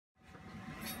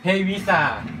Hey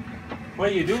Visa, what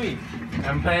are you doing?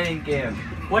 I'm playing game.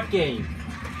 What game?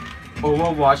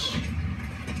 Overwatch.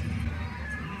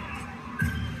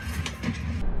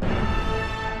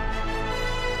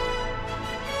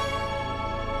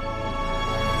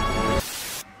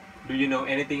 Do you know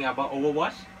anything about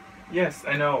Overwatch? Yes,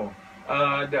 I know.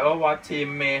 The Overwatch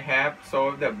team may have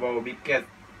solved the world's biggest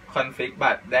conflict,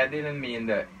 but that didn't mean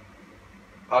the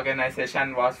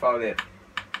organization was founded.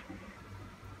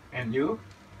 And you?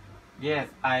 Yes,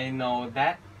 I know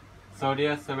that.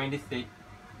 Soldier 76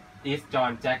 is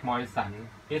John Jack Morrison.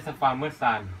 He's a farmer's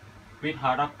son with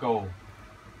heart of gold.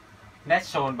 That's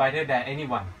shown better than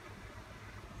anyone.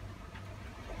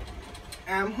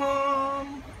 I'm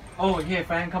home. Oh, hey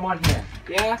Frank, come on here.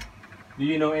 Yeah, Do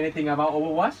you know anything about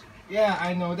Overwatch? yeah,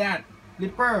 I know that.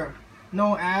 Ripper,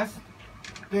 known as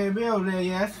Gabriel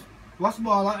Reyes, was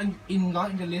born in Los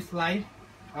Angeles like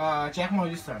Jack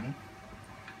Morrison.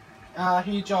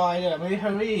 He joined the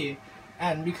military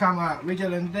and become a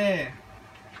vigilante.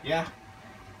 Yeah.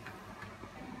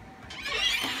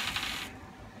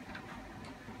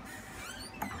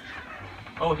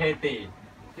 Oh, hey T.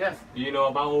 Yes. Do you know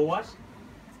about Overwatch?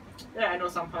 Yeah, I know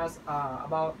some parts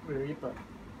about the Ripper.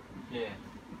 Yeah.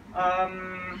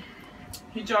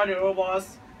 He joined the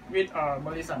robots with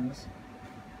Morrison.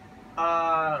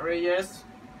 Reyes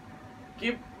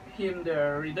give him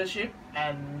the leadership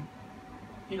and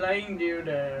he lying due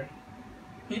the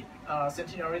hit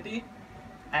seniority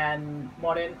and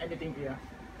more than anything here.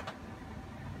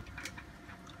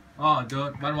 Oh,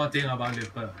 one more thing about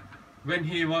Ripper. When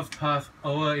he was passed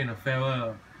over in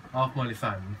favor of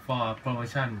Morrison for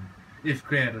promotion, it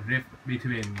created a rift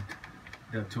between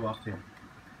the two of them.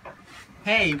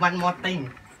 Hey, one more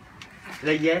thing.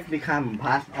 Reyes become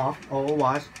part of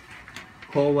Overwatch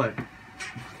Covert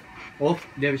of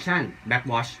Division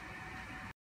Backwatch.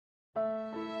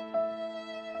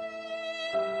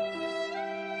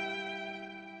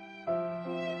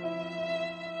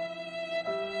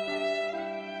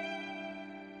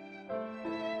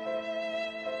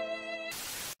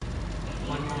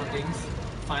 One more thing,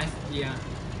 5 years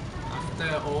after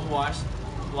Overwatch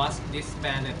was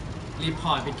disbanded,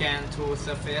 reports began to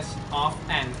surface of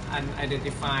an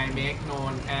unidentified make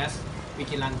known as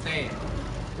Vigilante.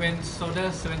 When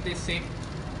Soldier 76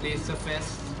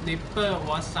 resurfaced, Ripper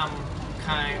was some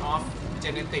kind of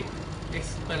genetic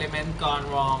experiment gone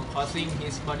wrong, causing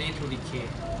his body to decay.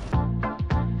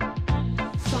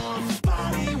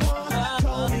 Somebody once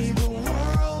told me the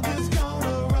world is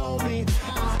gonna roll me.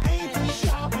 I ain't the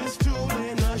sharpest tool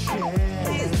in the shed.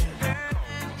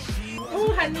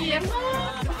 Oh, honey,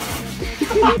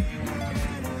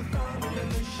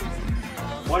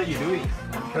 What are you doing?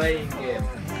 Playing game.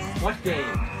 What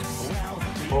game?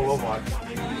 Overwatch.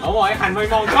 เอาบอกให้หันไป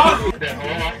มองกล้อง The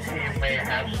Overwatch team may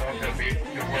have solved the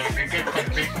world's biggest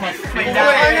conflict, but ไม่ได้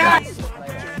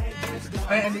เ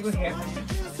ฮ้ยอันนี้กูเทป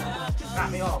กะ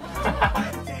ไม่ออก